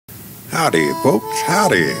Howdy, folks,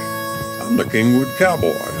 howdy. I'm the Kingwood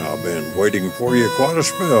Cowboy. I've been waiting for you quite a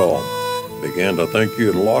spell. Began to think you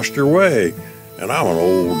had lost your way, and I'm an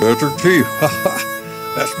old desert chief.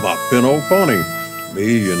 That's my pinto pony.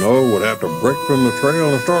 Me, would have to break from the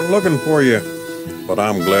trail and start looking for you. But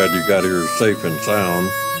I'm glad you got here safe and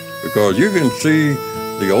sound, because you can see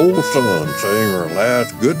the old sun saying her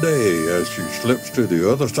last good day as she slips to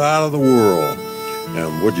the other side of the world.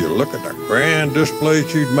 And would you look at the grand display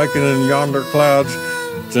she's making in yonder clouds,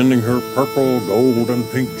 sending her purple, gold, and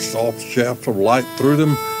pink soft shafts of light through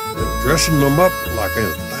them and dressing them up like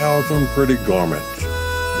 1,000 pretty garments.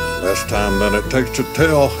 Less time than it takes to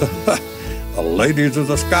tell. The ladies of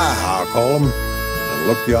the sky, I'll call them. And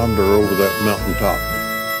look yonder over that mountaintop.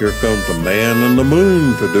 Here comes the man in the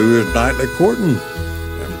moon to do his nightly courting.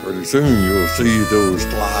 And pretty soon you'll see those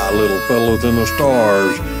sly little fellows in the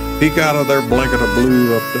stars peek out of their blanket of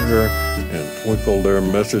blue up there and twinkle their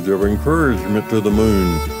message of encouragement to the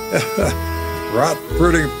moon. Right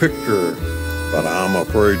pretty picture, but I'm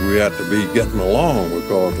afraid we have to be getting along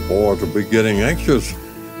because the boys will be getting anxious,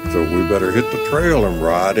 so we better hit the trail and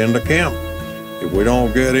ride into camp. If we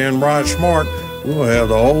don't get in right smart, we'll have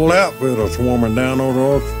the whole outfit swarming down on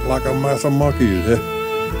us like a mass of monkeys.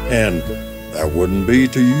 And that wouldn't be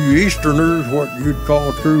to you Easterners what you'd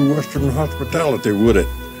call true Western hospitality, would it?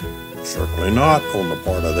 Certainly not on the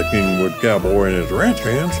part of the Kingwood Cowboy and his ranch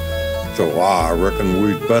hands. So I reckon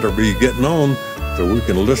we'd better be getting on so we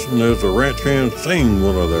can listen as the ranch hands sing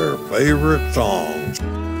one of their favorite songs.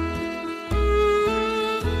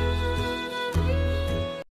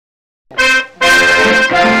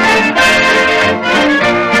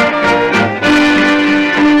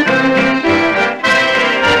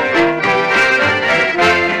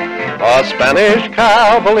 A Spanish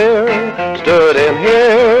Cavalier stood in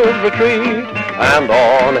his retreat, and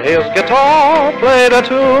on his guitar played a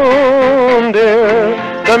tune, dear.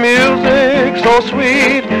 The music so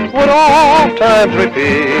sweet would oft times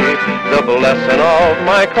repeat the blessing of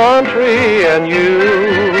my country and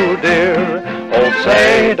you, dear. Oh,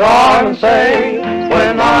 say, darling, say,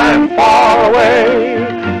 when I'm far away,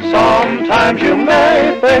 sometimes you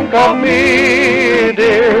may think of me,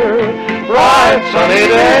 dear. Bright sunny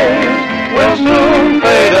days will soon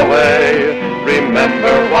fade away.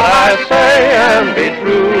 Remember what I say and be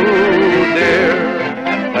true, dear.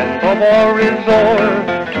 When the war is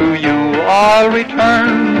o'er, to you I'll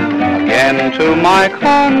return again to my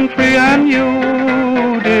country and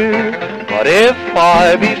you, dear. But if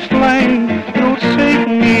I be slain, you'll seek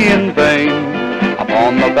me in vain.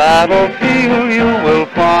 Upon the battlefield you will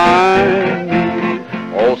find me.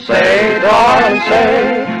 Oh, say, darling,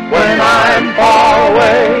 say, when I'm far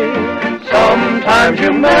away, sometimes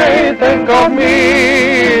you may think of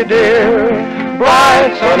me, dear.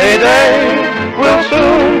 Bright sunny days will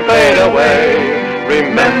soon fade away.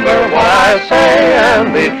 Remember what I say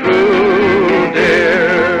and be true,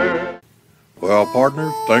 dear. Well,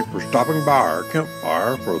 partners, thanks for stopping by our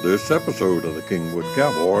campfire for this episode of the Kingwood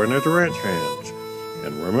Cowboy and his ranch hands.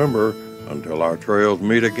 And remember, until our trails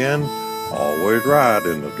meet again, always ride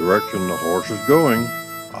in the direction the horse is going.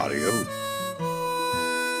 Adios.